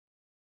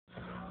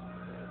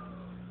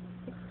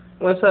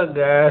What's up,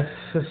 guys?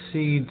 Let's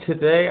see,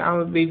 today I'm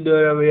gonna be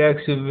doing a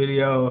reaction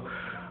video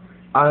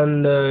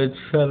on the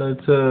trailer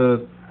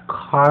to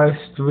Cars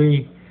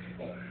 3.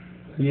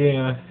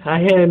 Yeah, I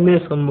had a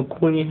miss on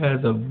McQueen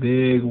has a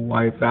big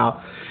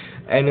wipeout,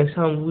 and it's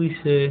something we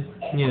should,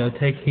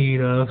 take heed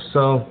of.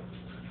 So,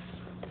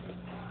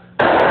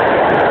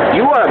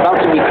 you are about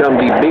to become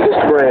the biggest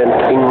brand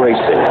in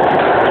racing.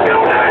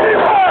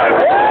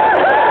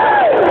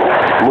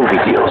 Movie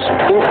deals,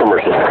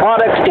 infomercials,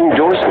 product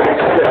endorsements.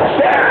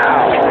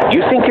 You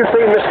think you're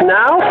famous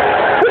now?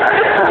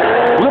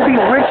 We'll be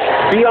rich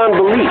beyond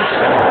belief.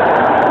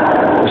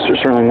 Mr.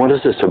 Sterling, what is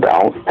this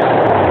about?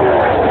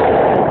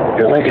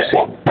 Your legacy.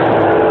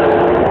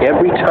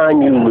 Every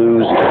time you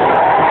lose,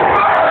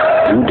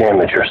 you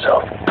damage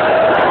yourself.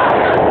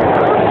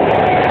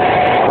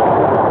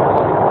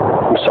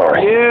 I'm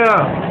sorry.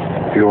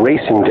 yeah. Your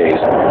racing days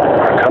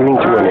are coming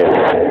to an end.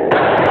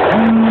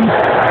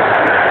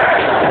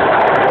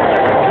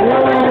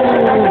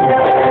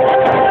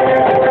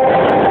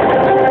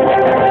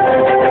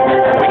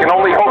 We can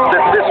only hope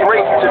that this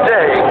race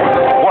today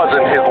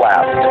wasn't his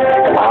last.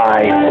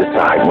 I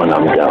decide when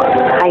I'm done.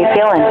 How you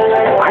feeling?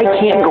 I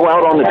can't go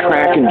out on the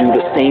track and do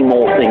the same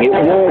old thing. It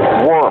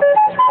won't work.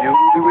 You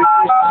do it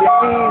for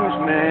James,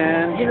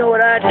 man. You know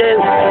what I do?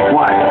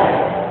 What?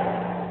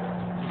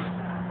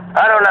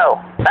 I don't know.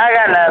 I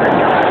got nothing.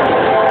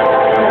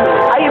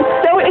 I am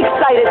so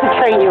excited to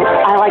train you.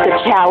 I like a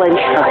challenge.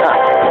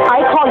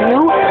 I call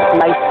you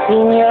my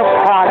senior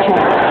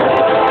project.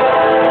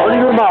 What are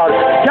you about?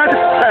 Get the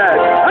tag.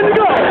 And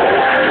go!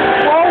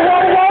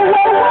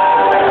 Whoa.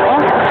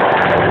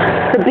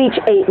 The beach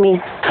ate me.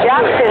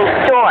 Jackson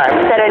Storm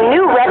set a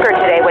new record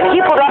today when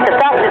he pulled off the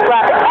fastest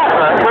lap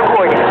ever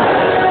recorded.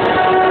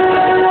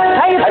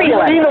 How you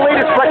feeling? Have you seen the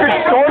latest record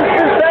Storm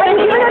since then? Have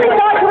you given any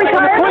thought to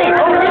retiring?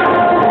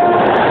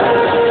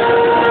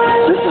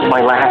 This is my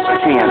last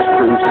chance,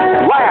 Cruz.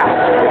 Last.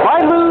 If I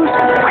lose,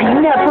 I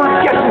never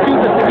get to do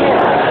this again.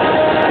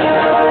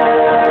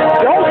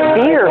 Don't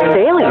fear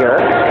failure.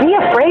 Be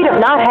afraid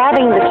of not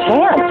having the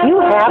chance. You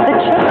have the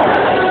chance.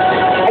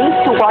 I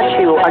used to watch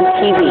you on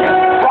TV,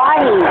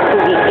 flying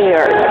through the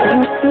air. You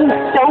seem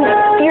so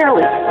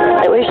fearless.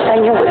 I wish I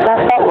knew what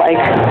that felt like.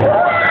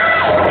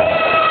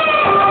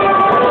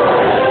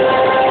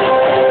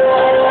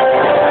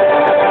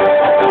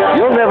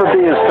 You'll never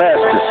be as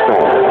fast as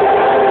Storm,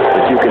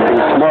 but you can be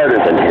smarter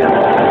than him.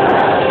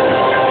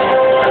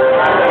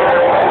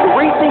 The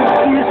racing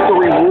is the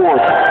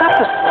reward. Not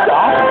the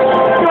stop.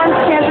 Storm's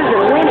chances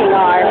of winning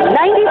are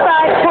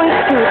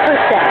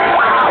 95.2%.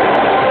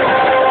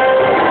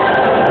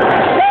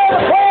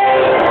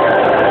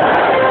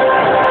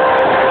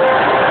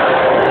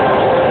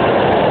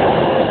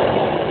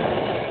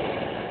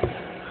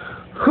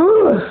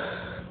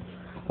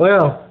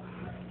 Well,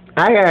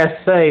 I gotta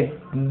say,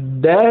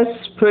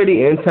 that's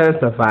pretty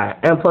intensified.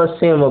 And plus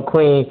seeing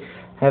McQueen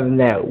having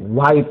that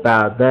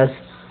wipeout, that's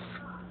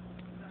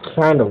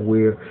kind of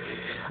weird.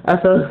 I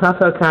feel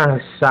kind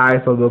of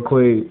sorry for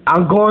McQueen.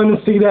 I'm going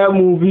to see that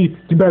movie.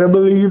 You better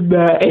believe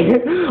that.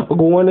 I'm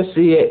going to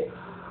see it.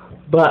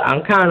 But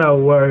I'm kind of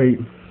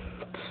worried.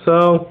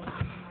 So,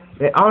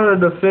 in honor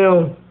of the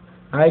film,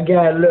 I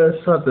got a little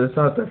something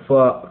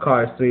for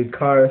Cars 3.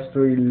 Cars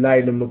 3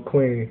 Lightning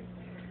McQueen.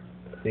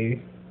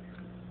 See?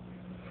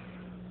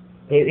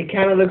 It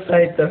kind of looks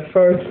like the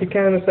first. It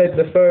kind of looks like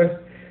the first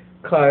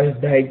Cars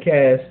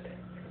diecast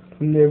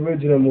from the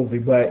original movie,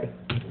 but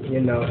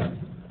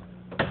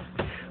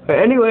But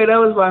anyway, that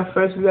was my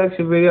first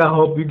reaction video. I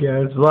hope you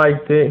guys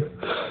liked it.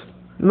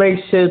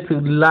 Make sure to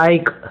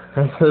like,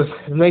 and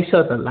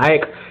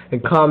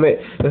comment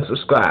and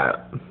subscribe.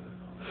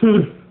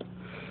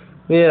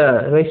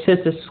 Yeah, make sure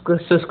to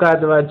subscribe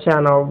to my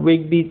channel,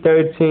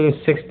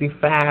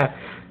 Rigby1365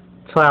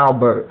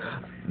 Cloudbird.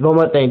 One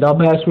more thing,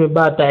 don't ask me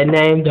about that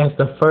name. That's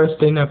the first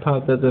thing that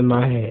popped up in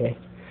my head.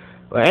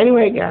 Well,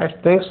 anyway, guys,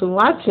 thanks for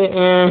watching,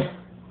 and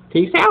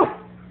peace out.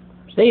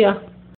 See ya.